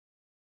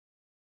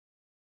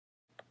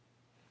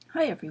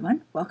Hi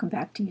everyone, welcome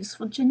back to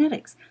Useful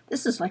Genetics.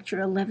 This is lecture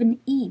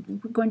 11E.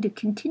 We're going to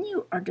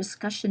continue our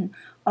discussion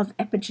of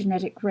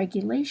epigenetic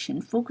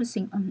regulation,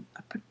 focusing on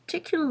a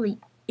particularly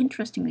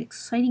interesting and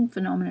exciting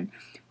phenomenon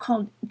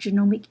called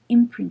genomic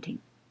imprinting.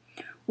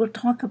 We'll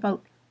talk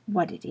about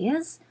what it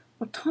is,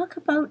 we'll talk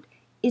about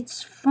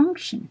its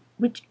function,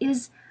 which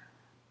is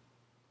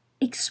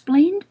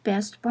explained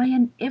best by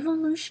an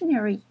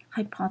evolutionary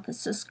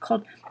hypothesis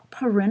called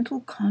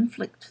parental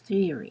conflict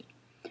theory.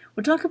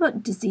 We'll talk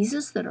about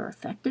diseases that are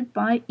affected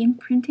by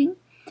imprinting,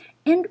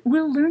 and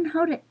we'll learn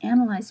how to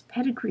analyze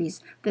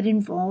pedigrees that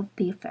involve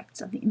the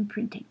effects of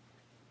imprinting.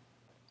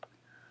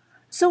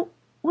 So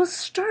we'll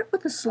start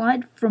with a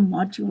slide from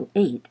Module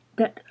 8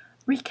 that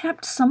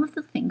recapped some of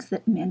the things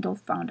that Mendel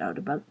found out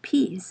about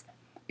peas,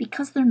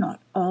 because they're not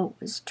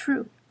always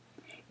true.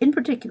 In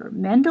particular,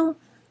 Mendel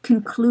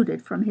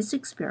concluded from his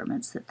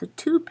experiments that the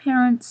two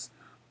parents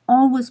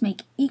always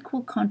make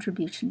equal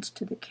contributions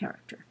to the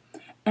character,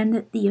 and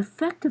that the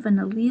effect of an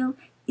allele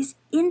is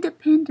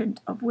independent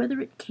of whether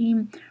it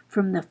came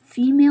from the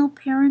female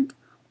parent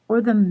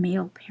or the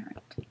male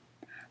parent.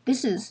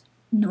 This is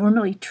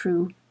normally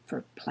true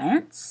for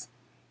plants,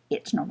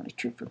 it's normally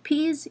true for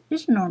peas,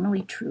 it's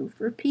normally true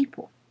for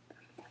people.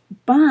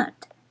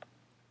 But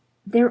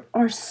there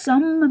are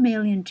some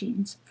mammalian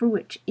genes for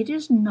which it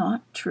is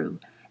not true,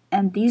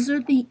 and these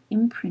are the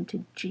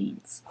imprinted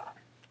genes.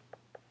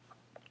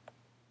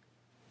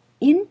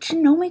 In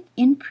genomic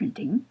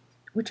imprinting,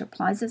 which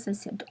applies, as I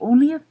said, to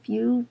only a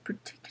few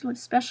particular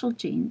special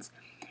genes,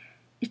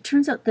 it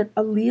turns out that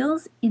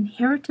alleles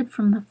inherited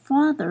from the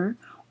father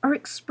are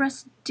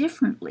expressed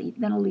differently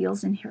than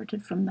alleles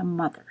inherited from the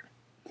mother.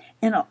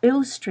 And I'll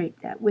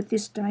illustrate that with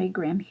this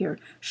diagram here,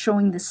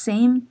 showing the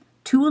same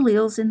two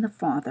alleles in the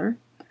father,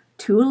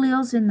 two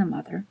alleles in the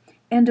mother,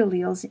 and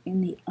alleles in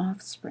the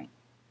offspring.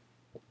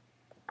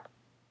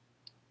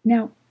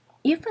 Now,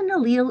 if an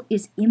allele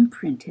is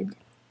imprinted,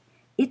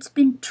 it's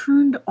been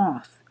turned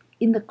off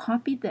in the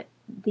copy that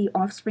the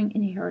offspring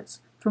inherits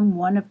from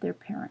one of their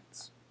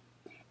parents.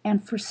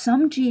 And for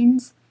some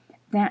genes,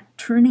 that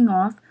turning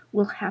off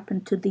will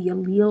happen to the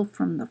allele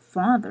from the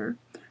father.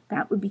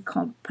 That would be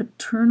called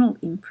paternal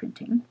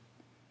imprinting.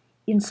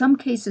 In some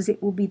cases,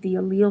 it will be the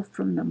allele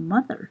from the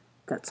mother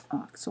that's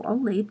off. So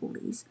I'll label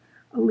these.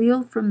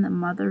 Allele from the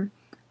mother,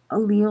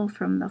 allele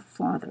from the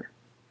father.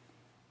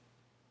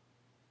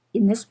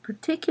 In this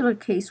particular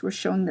case, we're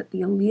showing that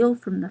the allele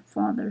from the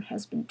father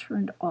has been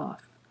turned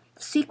off.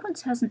 The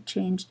sequence hasn't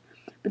changed,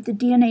 but the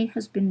DNA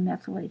has been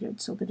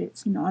methylated so that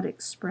it's not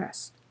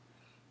expressed.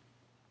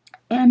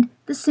 And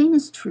the same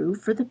is true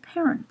for the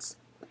parents.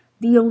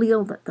 The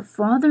allele that the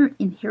father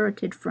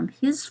inherited from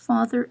his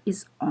father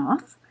is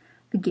off.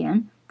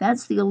 Again,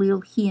 that's the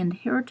allele he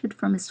inherited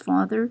from his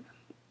father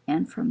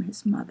and from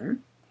his mother.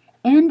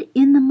 And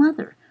in the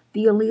mother,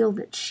 the allele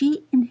that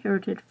she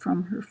inherited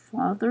from her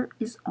father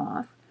is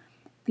off.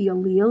 The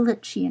allele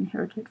that she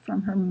inherited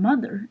from her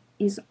mother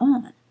is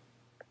on.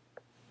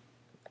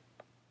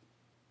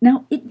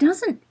 Now, it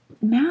doesn't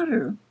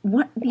matter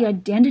what the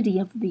identity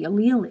of the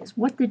allele is,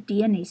 what the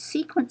DNA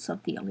sequence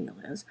of the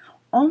allele is.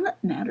 All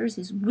that matters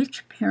is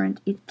which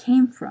parent it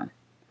came from.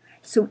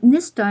 So in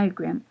this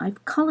diagram,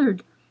 I've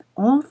colored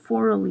all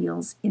four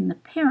alleles in the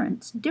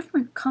parents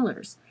different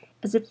colors,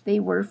 as if they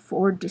were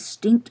four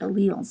distinct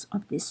alleles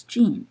of this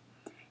gene.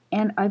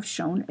 And I've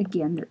shown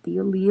again that the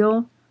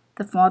allele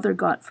the father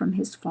got from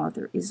his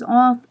father is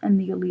off, and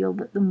the allele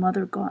that the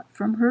mother got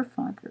from her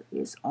father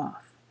is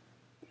off.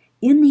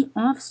 In the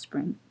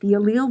offspring, the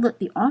allele that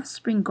the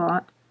offspring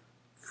got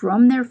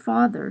from their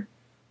father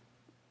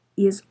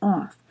is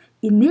off.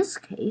 In this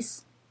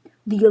case,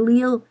 the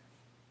allele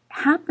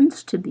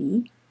happens to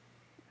be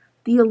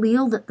the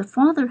allele that the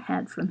father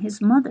had from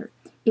his mother.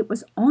 It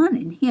was on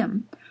in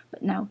him,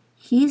 but now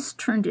he's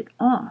turned it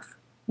off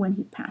when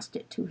he passed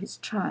it to his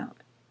child.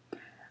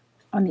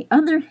 On the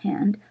other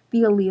hand,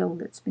 the allele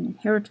that's been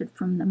inherited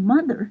from the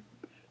mother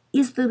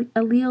is the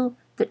allele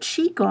that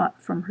she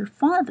got from her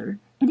father,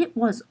 and it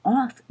was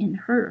off in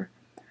her.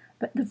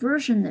 But the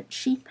version that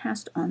she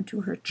passed on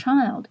to her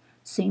child,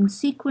 same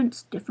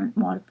sequence, different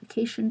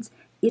modifications,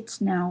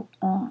 it's now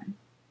on.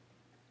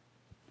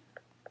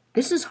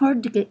 This is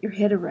hard to get your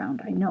head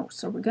around, I know,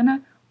 so we're going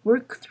to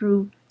work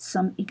through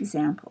some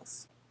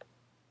examples.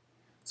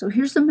 So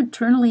here's the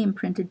maternally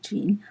imprinted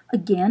gene.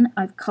 Again,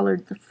 I've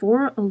colored the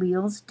four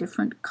alleles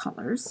different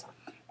colors.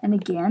 And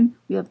again,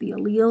 we have the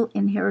allele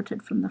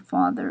inherited from the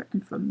father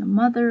and from the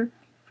mother,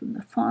 from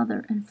the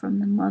father and from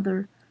the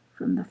mother,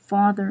 from the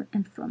father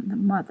and from the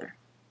mother.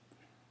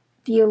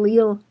 The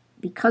allele,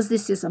 because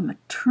this is a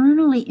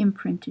maternally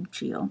imprinted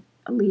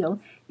allele,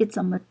 it's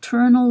a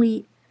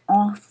maternally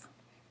off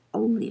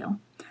allele.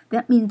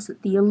 That means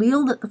that the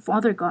allele that the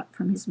father got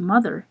from his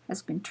mother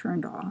has been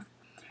turned off,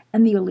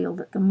 and the allele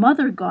that the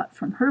mother got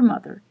from her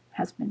mother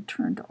has been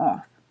turned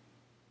off.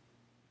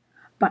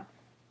 But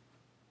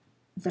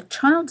the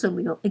child's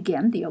allele,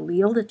 again, the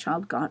allele the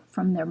child got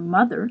from their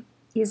mother,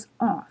 is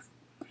off.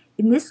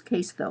 In this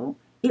case, though,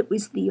 it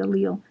was the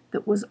allele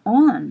that was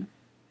on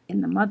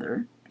in the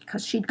mother,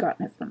 because she'd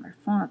gotten it from her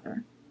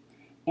father,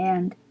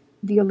 and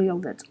the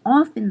allele that's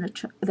on in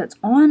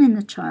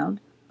the child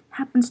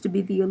happens to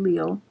be the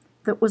allele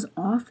that was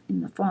off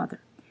in the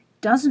father.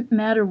 Doesn't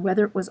matter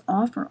whether it was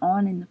off or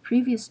on in the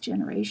previous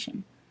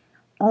generation.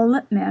 All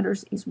that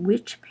matters is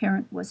which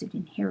parent was it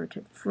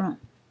inherited from.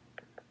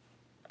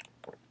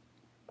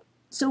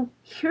 So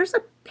here's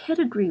a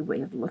pedigree way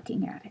of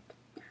looking at it.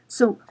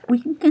 So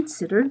we can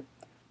consider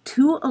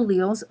two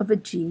alleles of a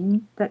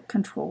gene that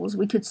controls,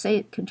 we could say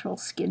it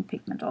controls skin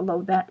pigment,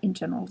 although that in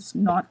general is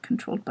not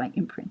controlled by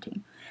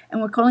imprinting.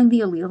 And we're calling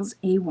the alleles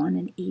A1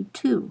 and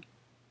A2.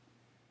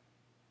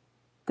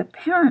 The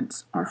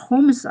parents are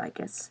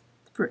homozygous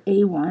for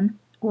A1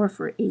 or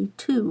for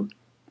A2.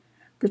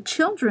 The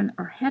children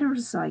are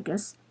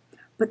heterozygous,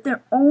 but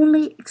they're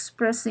only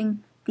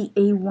expressing the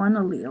A1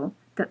 allele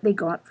that they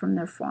got from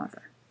their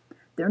father.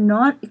 They're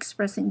not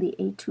expressing the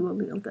A2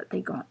 allele that they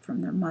got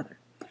from their mother.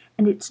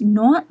 And it's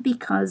not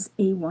because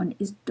A1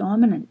 is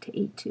dominant to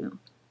A2.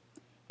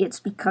 It's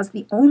because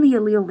the only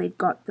allele they've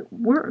got that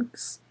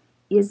works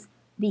is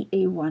the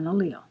A1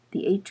 allele.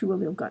 The A2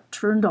 allele got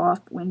turned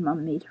off when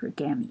mom made her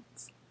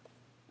gametes.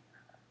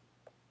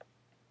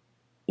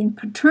 In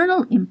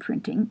paternal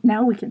imprinting,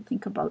 now we can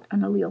think about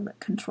an allele that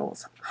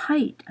controls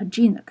height, a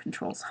gene that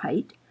controls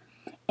height.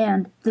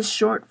 And the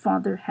short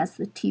father has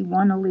the T1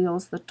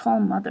 alleles, the tall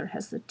mother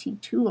has the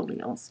T2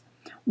 alleles,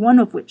 one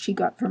of which she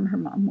got from her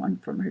mom, one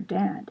from her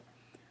dad.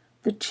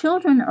 The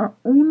children are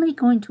only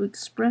going to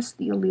express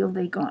the allele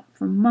they got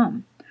from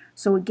mom.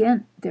 So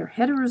again, they're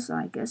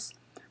heterozygous,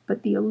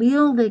 but the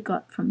allele they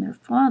got from their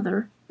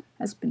father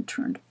has been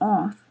turned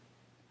off.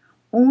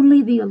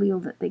 Only the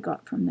allele that they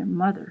got from their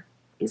mother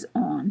is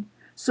on,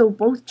 so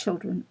both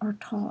children are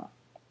tall.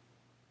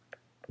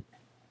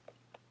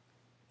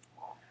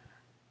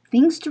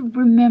 Things to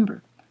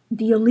remember.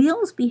 The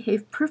alleles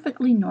behave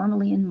perfectly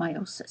normally in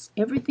meiosis.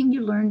 Everything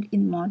you learned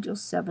in Module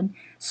 7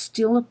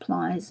 still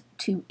applies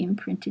to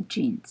imprinted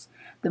genes.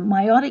 The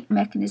meiotic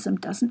mechanism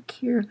doesn't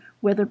care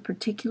whether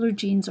particular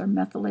genes are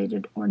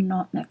methylated or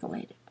not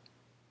methylated.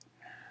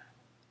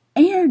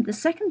 And the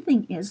second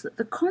thing is that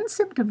the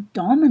concept of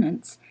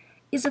dominance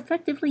is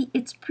effectively,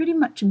 it's pretty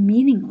much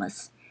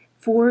meaningless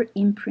for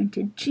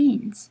imprinted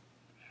genes.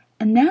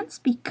 And that's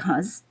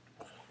because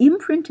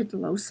imprinted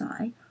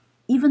loci,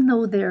 even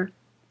though they're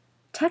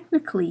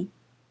technically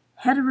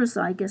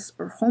heterozygous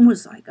or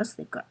homozygous,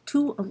 they've got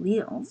two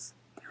alleles,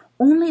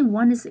 only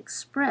one is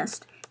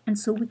expressed, and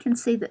so we can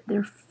say that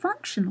they're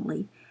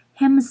functionally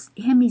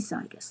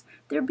hemizygous.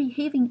 They're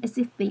behaving as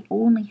if they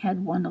only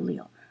had one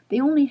allele.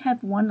 They only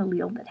have one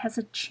allele that has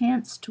a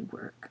chance to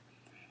work.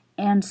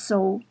 And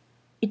so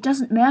it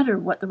doesn't matter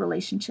what the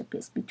relationship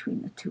is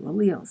between the two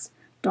alleles.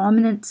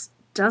 Dominance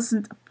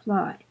doesn't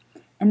apply.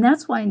 And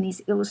that's why in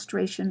these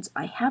illustrations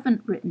I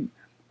haven't written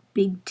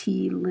big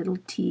T, little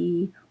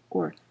t,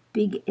 or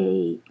big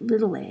A,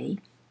 little a,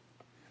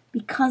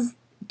 because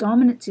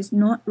dominance is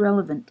not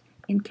relevant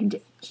in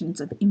conditions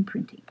of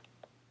imprinting.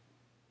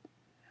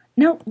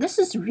 Now, this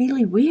is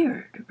really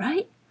weird,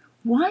 right?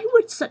 Why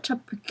would such a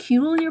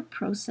peculiar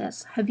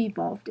process have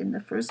evolved in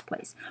the first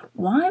place?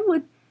 Why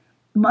would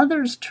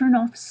mothers turn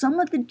off some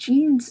of the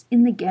genes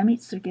in the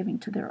gametes they're giving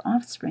to their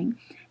offspring,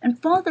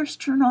 and fathers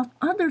turn off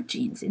other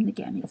genes in the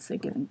gametes they're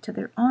giving to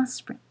their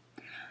offspring?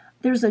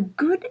 There's a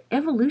good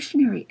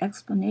evolutionary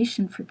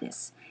explanation for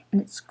this,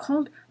 and it's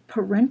called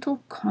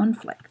parental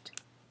conflict.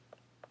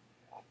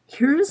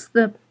 Here's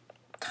the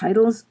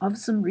titles of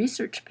some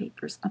research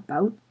papers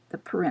about the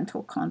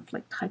parental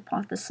conflict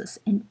hypothesis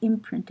in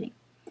imprinting.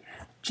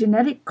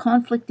 Genetic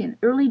conflict in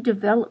early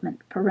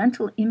development,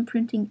 parental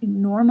imprinting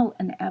in normal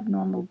and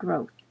abnormal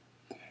growth.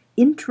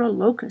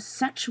 Intralocus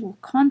sexual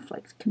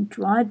conflict can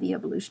drive the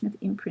evolution of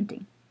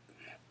imprinting.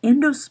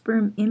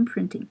 Endosperm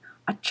imprinting,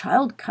 a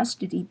child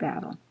custody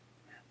battle.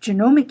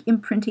 Genomic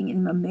imprinting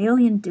in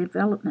mammalian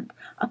development,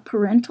 a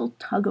parental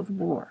tug of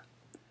war.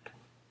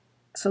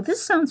 So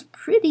this sounds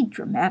pretty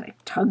dramatic.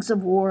 Tugs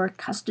of war,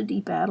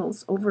 custody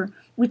battles over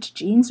which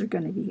genes are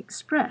going to be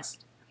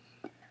expressed.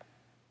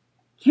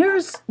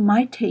 Here's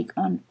my take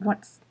on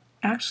what's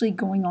actually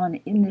going on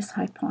in this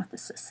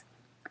hypothesis.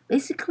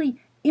 Basically,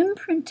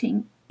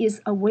 imprinting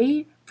is a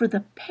way for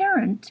the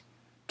parent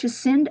to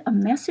send a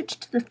message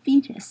to the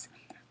fetus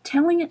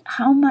telling it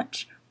how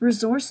much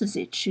resources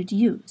it should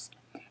use.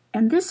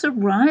 And this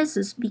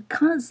arises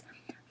because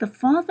the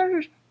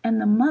father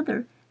and the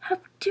mother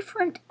have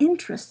different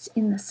interests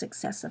in the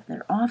success of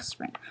their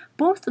offspring.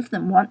 Both of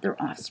them want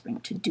their offspring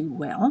to do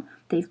well.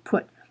 They've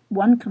put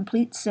one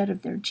complete set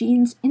of their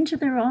genes into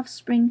their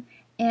offspring,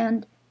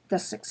 and the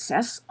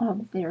success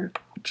of their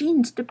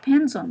genes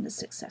depends on the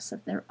success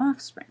of their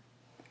offspring.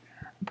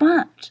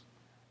 But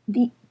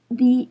the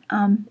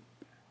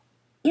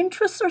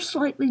interests are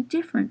slightly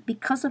different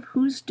because of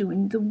who's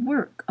doing the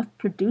work of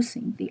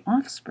producing the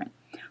offspring.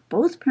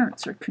 Both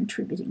parents are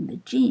contributing the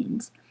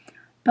genes,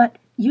 but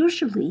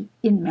usually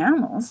in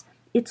mammals,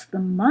 it's the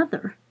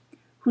mother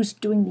who's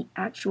doing the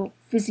actual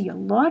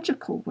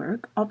physiological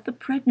work of the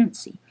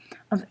pregnancy,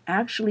 of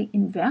actually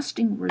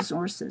investing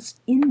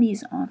resources in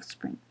these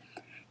offspring.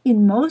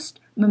 In most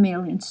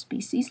mammalian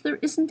species, there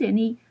isn't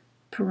any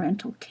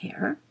parental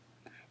care,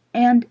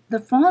 and the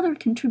father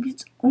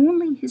contributes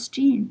only his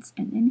genes,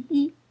 and then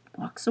he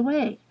walks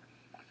away.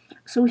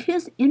 So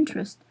his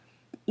interest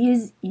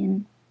is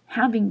in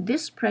having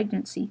this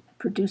pregnancy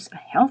produce a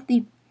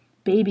healthy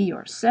baby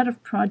or a set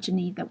of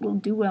progeny that will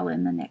do well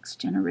in the next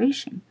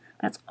generation.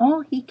 That's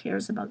all he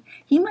cares about.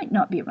 He might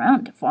not be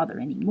around to father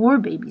any more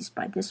babies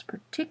by this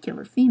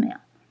particular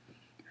female,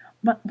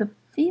 but the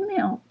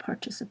female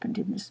participant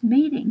in this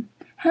mating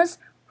has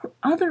her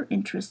other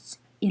interests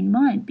in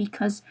mind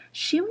because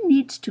she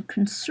needs to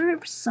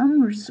conserve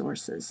some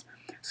resources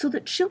so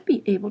that she'll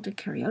be able to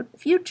carry out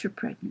future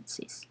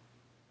pregnancies.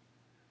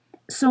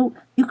 So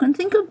you can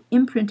think of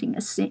imprinting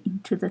as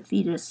saying to the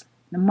fetus,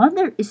 the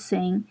mother is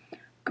saying,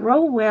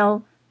 grow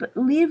well, but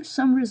leave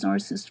some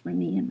resources for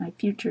me and my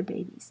future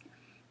babies.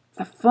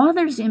 The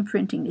father's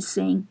imprinting is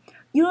saying,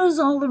 use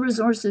all the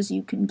resources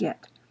you can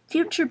get.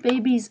 Future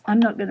babies, I'm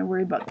not going to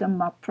worry about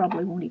them. I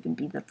probably won't even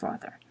be the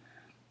father.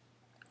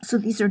 So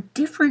these are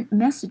different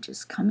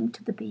messages coming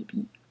to the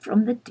baby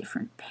from the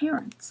different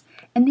parents.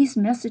 And these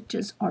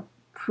messages are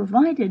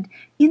provided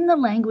in the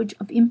language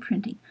of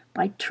imprinting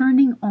by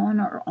turning on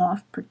or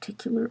off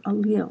particular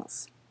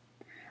alleles.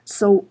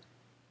 So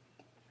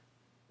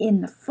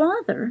in the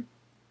father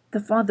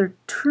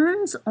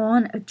turns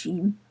on a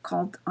gene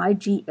called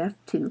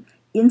IGF-2,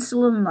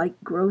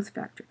 insulin-like growth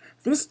factor.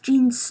 This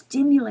gene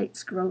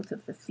stimulates growth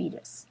of the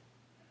fetus.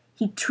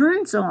 He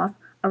turns off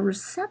a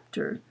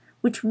receptor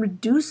which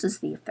reduces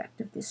the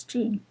effect of this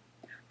gene.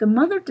 The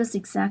mother does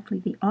exactly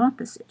the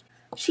opposite.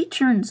 She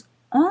turns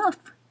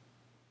off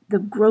the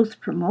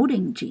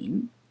growth-promoting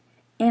gene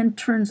and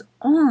turns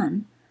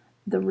on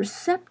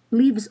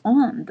leaves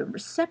on the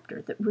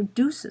receptor that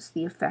reduces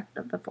the effect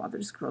of the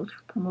father's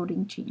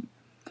growth-promoting gene.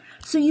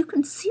 So you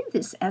can see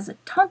this as a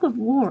tug of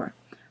war.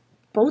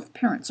 Both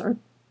parents are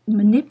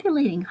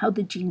manipulating how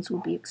the genes will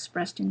be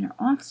expressed in their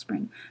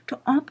offspring to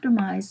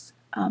optimize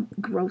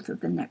growth of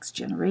the next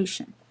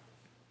generation.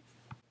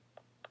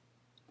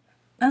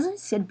 As I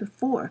said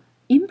before,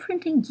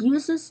 imprinting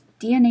uses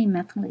DNA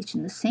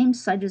methylation, the same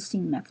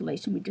cytosine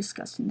methylation we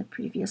discussed in the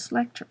previous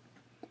lecture.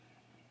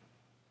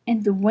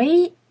 And the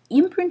way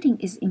imprinting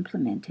is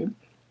implemented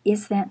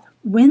is that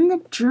when the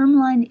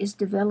germline is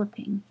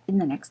developing in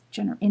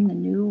the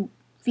new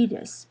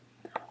fetus,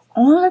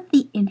 all of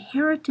the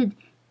inherited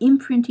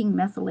imprinting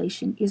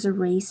methylation is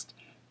erased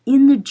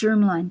in the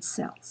germline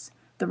cells.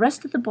 The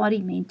rest of the body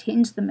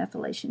maintains the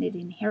methylation it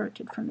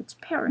inherited from its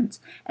parents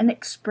and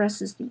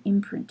expresses the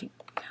imprinting.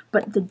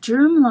 But the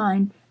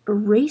germline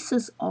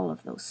erases all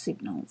of those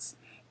signals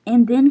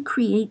and then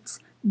creates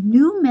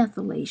new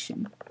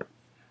methylation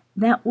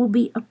that will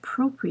be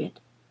appropriate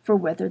for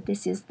whether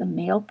this is the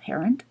male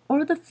parent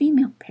or the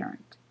female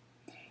parent.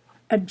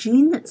 A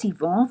gene that's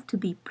evolved to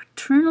be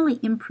paternally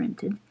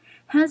imprinted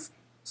has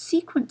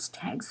sequence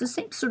tags, the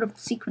same sort of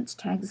sequence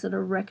tags that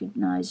are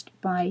recognized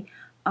by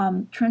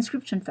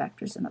transcription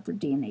factors and other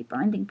DNA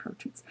binding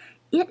proteins.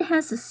 It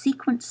has a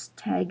sequence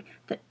tag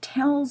that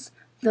tells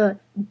the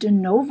de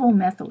novo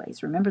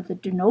methylase. Remember, the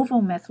de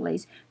novo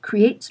methylase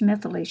creates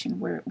methylation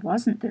where it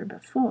wasn't there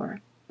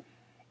before.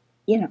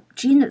 In a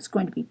gene that's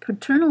going to be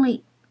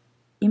paternally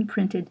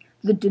imprinted,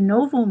 the de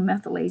novo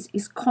methylase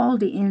is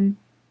called in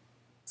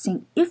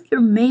saying, if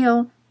you're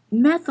male,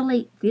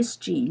 methylate this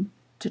gene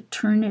to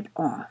turn it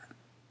off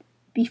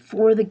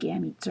before the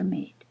gametes are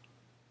made.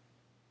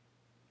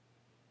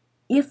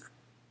 If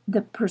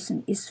the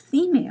person is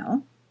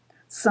female,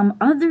 some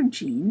other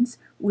genes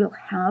will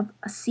have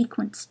a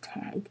sequence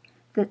tag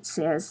that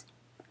says,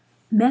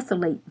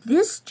 methylate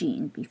this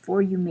gene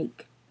before you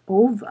make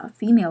ova,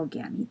 female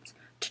gametes,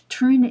 to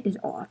turn it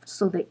off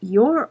so that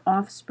your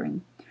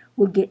offspring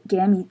will get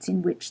gametes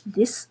in which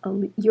the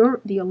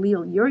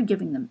allele you're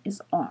giving them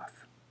is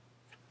off.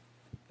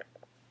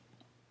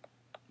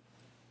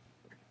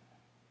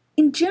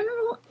 In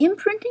general,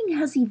 imprinting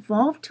has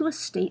evolved to a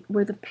state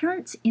where the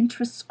parents'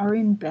 interests are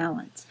in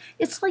balance.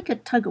 It's like a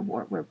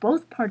tug-of-war where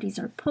both parties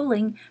are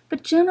pulling,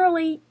 but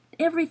generally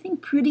everything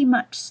pretty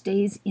much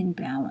stays in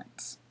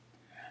balance.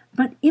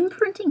 But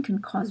imprinting can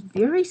cause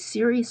very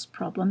serious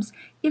problems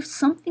if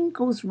something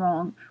goes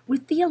wrong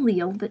with the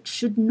allele that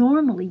should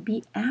normally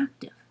be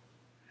active.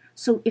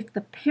 So if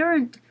the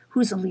parent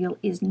whose allele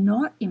is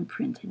not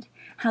imprinted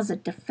has a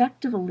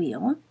defective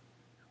allele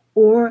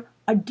or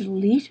a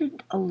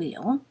deleted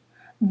allele,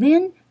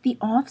 then the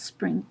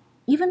offspring,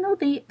 even though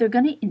they're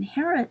going to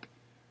inherit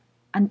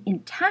an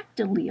intact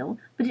allele,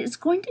 but it's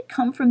going to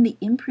come from the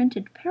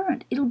imprinted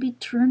parent, it'll be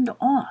turned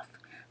off.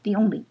 The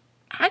only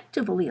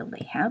active allele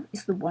they have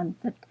is the one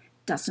that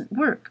doesn't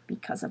work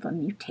because of a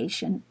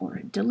mutation or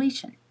a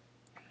deletion.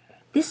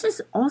 This is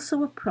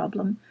also a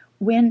problem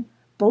when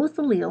both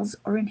alleles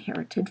are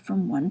inherited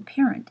from one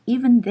parent.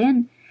 Even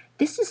then,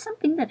 this is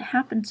something that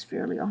happens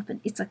fairly often.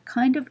 It's a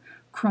kind of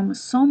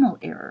chromosomal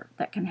error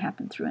that can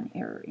happen through an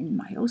error in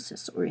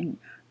meiosis or in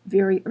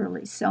very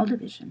early cell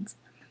divisions.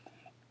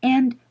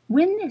 And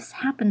when this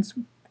happens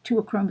to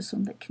a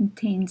chromosome that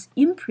contains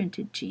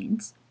imprinted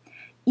genes,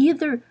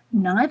 either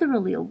neither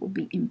allele will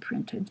be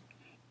imprinted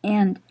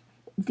and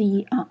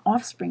the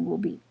offspring will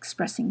be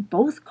expressing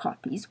both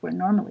copies, where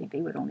normally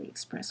they would only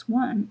express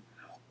one,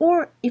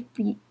 or if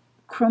the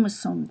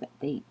chromosome that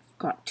they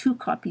got 2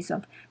 copies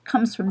of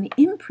comes from the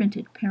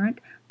imprinted parent,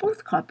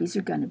 both copies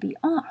are going to be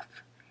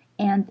off,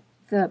 and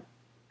the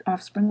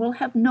offspring will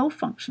have no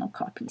functional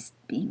copies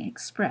being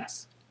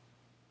expressed.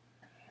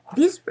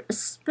 These are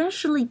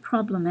especially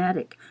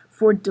problematic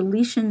for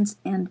deletions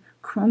and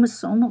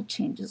chromosomal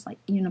changes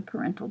like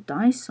uniparental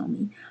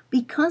disomy,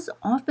 because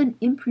often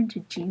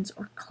imprinted genes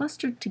are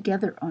clustered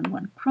together on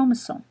one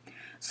chromosome,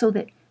 so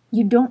that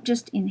you don't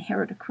just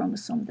inherit a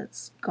chromosome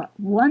that's got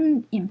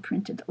one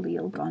imprinted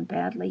allele gone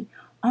badly,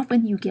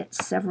 often you get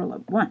several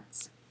at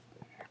once.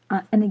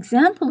 An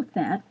example of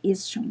that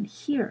is shown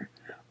here,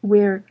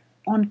 where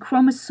on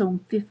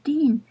chromosome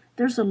 15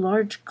 there's a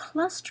large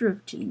cluster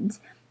of genes.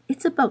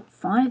 It's about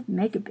 5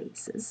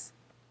 megabases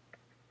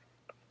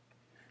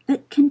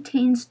that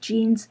contains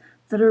genes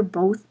that are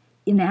both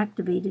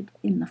inactivated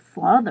in the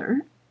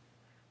father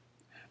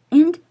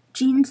and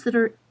genes that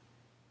are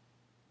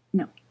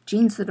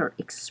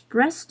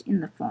expressed in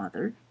the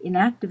father,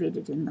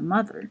 inactivated in the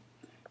mother,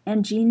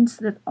 and genes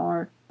that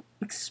are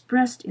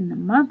expressed in the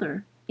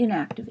mother,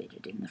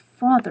 inactivated in the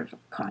father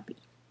copy.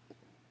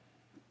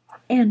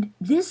 And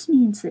this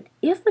means that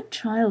if a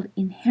child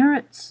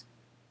inherits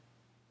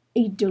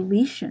a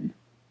deletion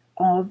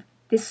of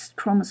this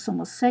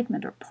chromosomal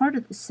segment or part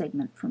of the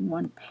segment from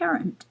one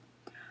parent,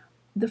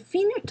 the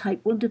phenotype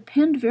will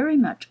depend very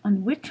much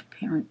on which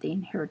parent they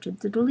inherited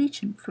the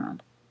deletion from.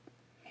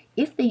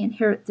 If they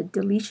inherit the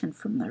deletion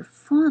from their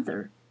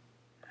father,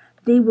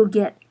 they will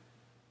get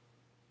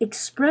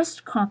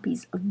expressed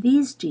copies of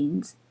these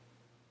genes,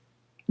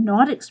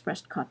 not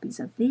expressed copies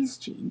of these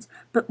genes,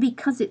 but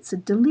because it's a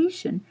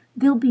deletion,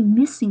 they'll be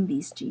missing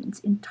these genes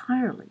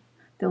entirely.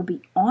 They'll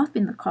be off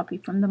in the copy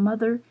from the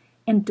mother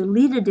and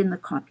deleted in the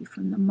copy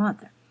from the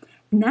mother.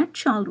 And that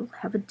child will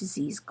have a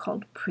disease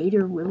called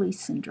Prader-Willi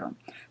syndrome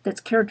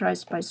that's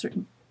characterized by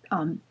certain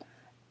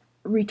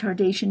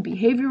retardation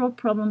behavioral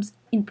problems,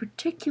 in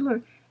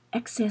particular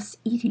excess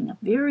eating, a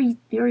very,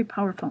 very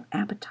powerful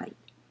appetite.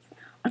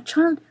 A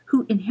child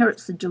who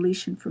inherits the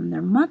deletion from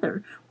their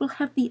mother will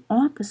have the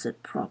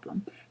opposite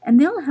problem, and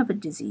they'll have a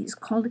disease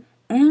called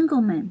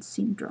Angelman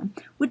syndrome,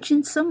 which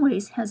in some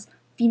ways has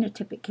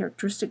phenotypic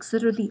characteristics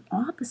that are the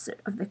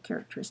opposite of the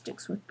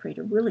characteristics with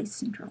Prader-Willi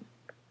syndrome.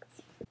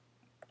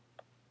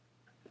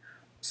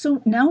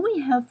 So now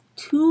we have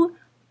 2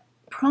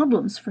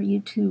 problems for you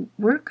to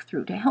work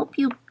through to help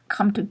you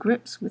come to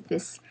grips with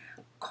this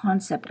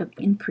concept of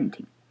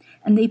imprinting.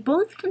 And they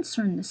both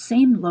concern the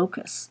same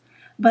locus,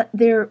 but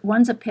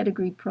one's a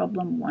pedigree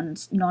problem,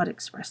 one's not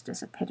expressed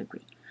as a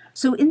pedigree.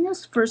 So in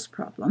this first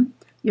problem,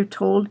 you're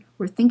told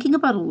we're thinking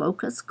about a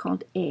locus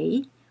called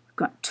A. We've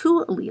got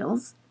 2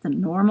 alleles, the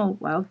normal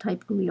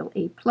wild-type allele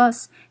A+,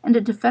 and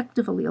a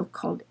defective allele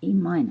called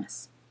A-.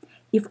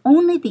 If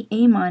only the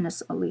A-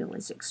 allele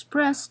is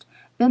expressed,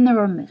 then there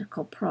are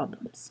medical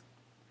problems.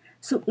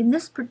 So in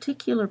this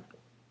particular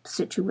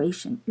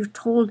situation, you're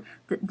told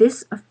that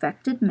this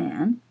affected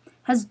man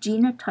has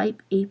genotype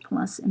A+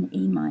 and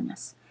A-.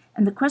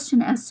 And the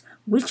question asks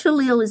which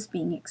allele is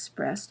being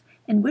expressed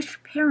and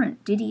which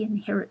parent did he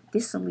inherit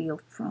this allele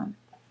from.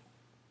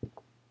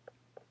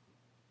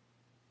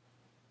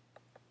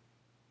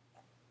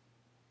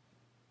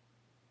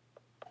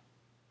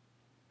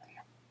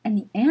 And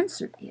the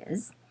answer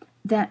is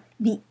that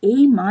the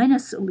A-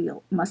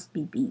 allele must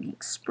be being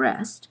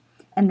expressed,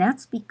 and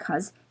that's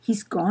because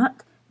he's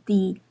got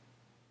the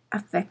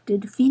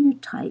affected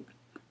phenotype.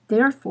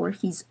 Therefore,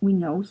 we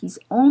know he's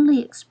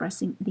only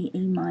expressing the A-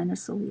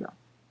 allele.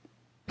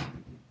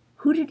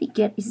 Who did he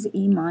get his A-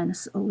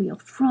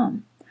 allele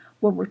from?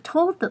 Well, we're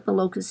told that the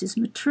locus is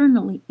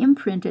maternally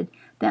imprinted.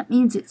 That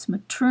means it's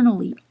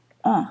maternally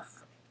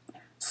off.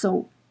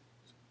 So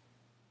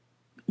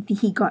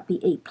he got the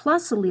A+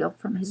 allele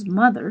from his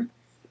mother.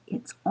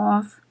 It's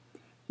off.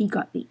 He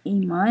got the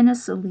A-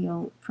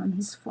 allele from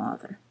his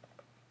father.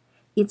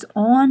 It's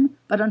on,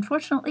 but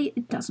unfortunately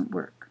it doesn't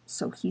work.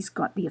 So he's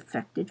got the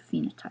affected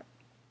phenotype.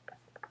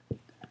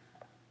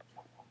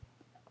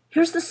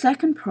 Here's the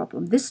second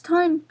problem, this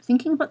time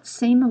thinking about the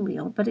same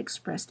allele but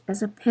expressed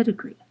as a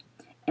pedigree.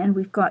 And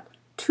we've got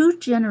 2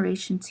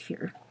 generations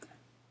here,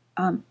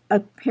 a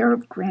pair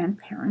of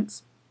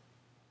grandparents,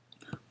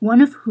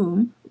 one of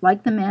whom,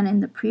 like the man in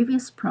the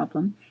previous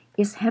problem,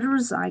 is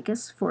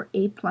heterozygous for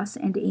A+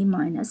 and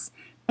A-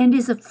 and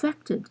is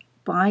affected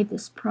by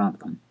this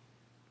problem.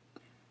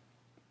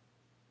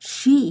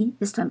 She,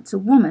 this time it's a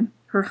woman,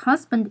 her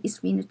husband is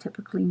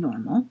phenotypically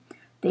normal,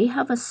 they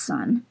have a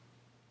son,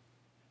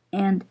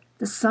 and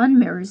the son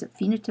marries a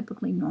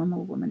phenotypically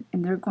normal woman,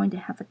 and they're going to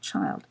have a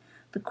child.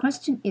 The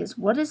question is,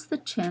 what is the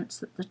chance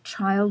that the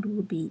child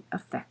will be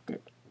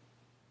affected?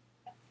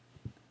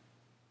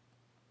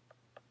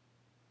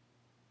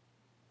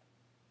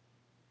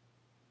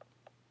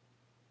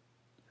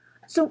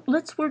 So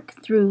let's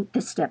work through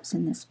the steps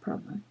in this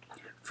problem.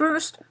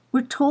 First,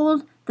 we're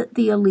told that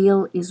the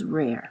allele is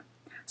rare.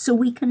 So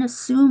we can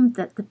assume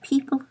that the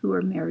people who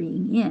are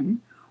marrying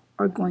in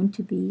are going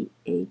to be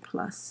A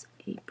plus,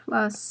 A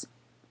plus,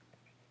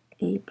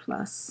 A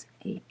plus,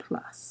 A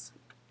plus.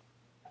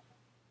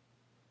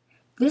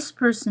 This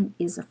person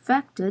is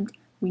affected.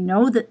 We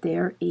know that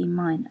they're A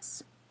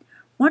minus.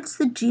 What's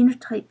the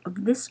genotype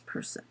of this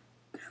person?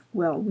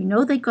 Well, we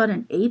know they got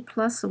an A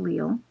plus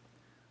allele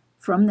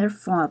from their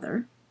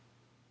father,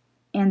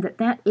 and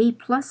that A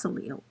plus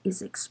allele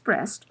is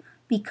expressed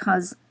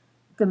because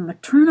the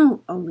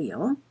maternal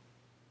allele,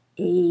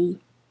 A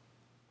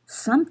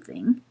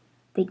something,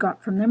 they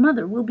got from their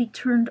mother will be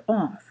turned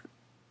off.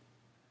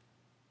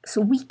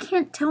 So we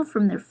can't tell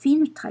from their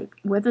phenotype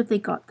whether they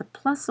got the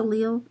plus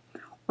allele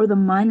or the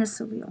minus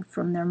allele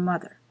from their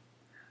mother.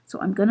 So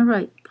I'm going to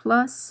write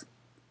plus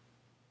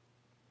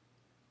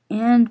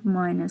and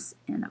minus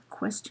and a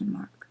question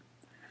mark.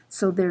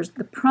 So there's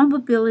the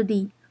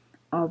probability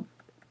of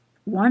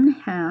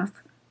 1/2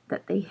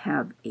 that they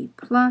have A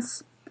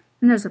plus,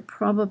 and there's a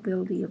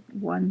probability of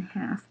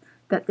 1/2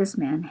 that this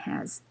man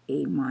has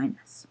A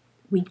minus.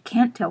 We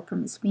can't tell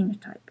from his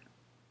phenotype.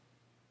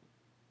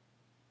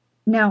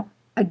 Now,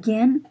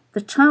 again, the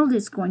child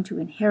is going to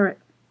inherit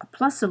a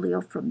plus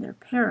allele from their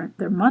parent,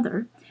 their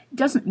mother. It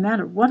doesn't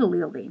matter what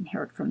allele they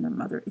inherit from their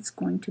mother, it's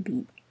going to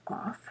be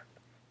off.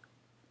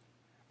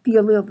 The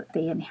allele that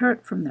they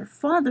inherit from their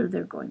father,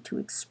 they're going to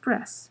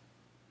express.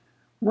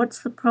 What's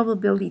the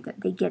probability that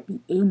they get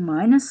the A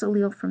minus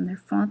allele from their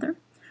father?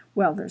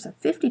 Well, there's a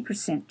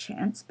 50%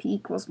 chance, P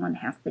equals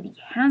 1/2, that he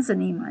has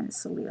an A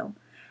minus allele.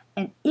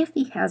 And if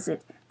he has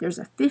it, there's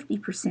a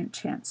 50%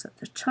 chance that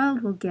the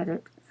child will get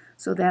it.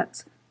 So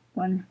that's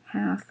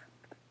 1/2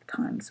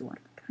 times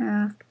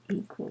 1/2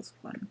 equals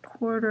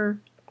 1/4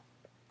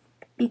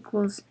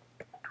 equals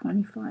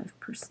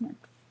 25%.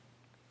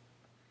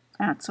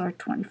 That's our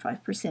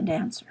 25%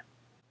 answer.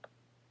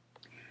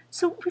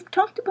 So we've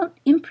talked about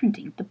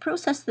imprinting, the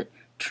process that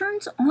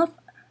turns off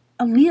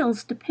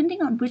alleles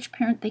depending on which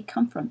parent they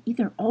come from,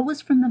 either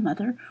always from the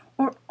mother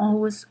or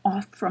always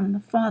off from the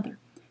father.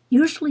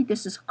 Usually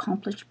this is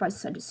accomplished by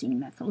cytosine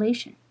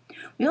methylation.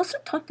 We also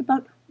talked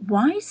about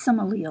why some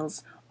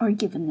alleles are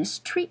given this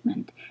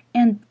treatment,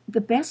 and the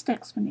best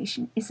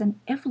explanation is an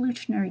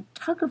evolutionary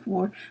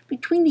tug-of-war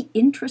between the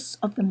interests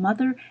of the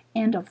mother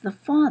and of the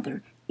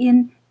father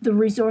in the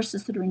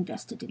resources that are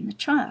invested in the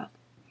child.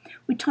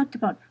 We talked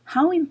about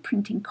how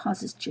imprinting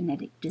causes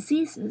genetic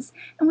diseases,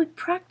 and we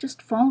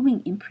practiced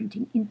following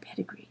imprinting in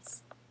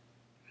pedigrees.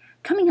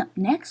 Coming up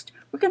next,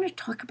 we're going to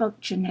talk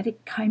about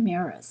genetic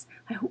chimeras.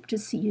 I hope to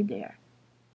see you there.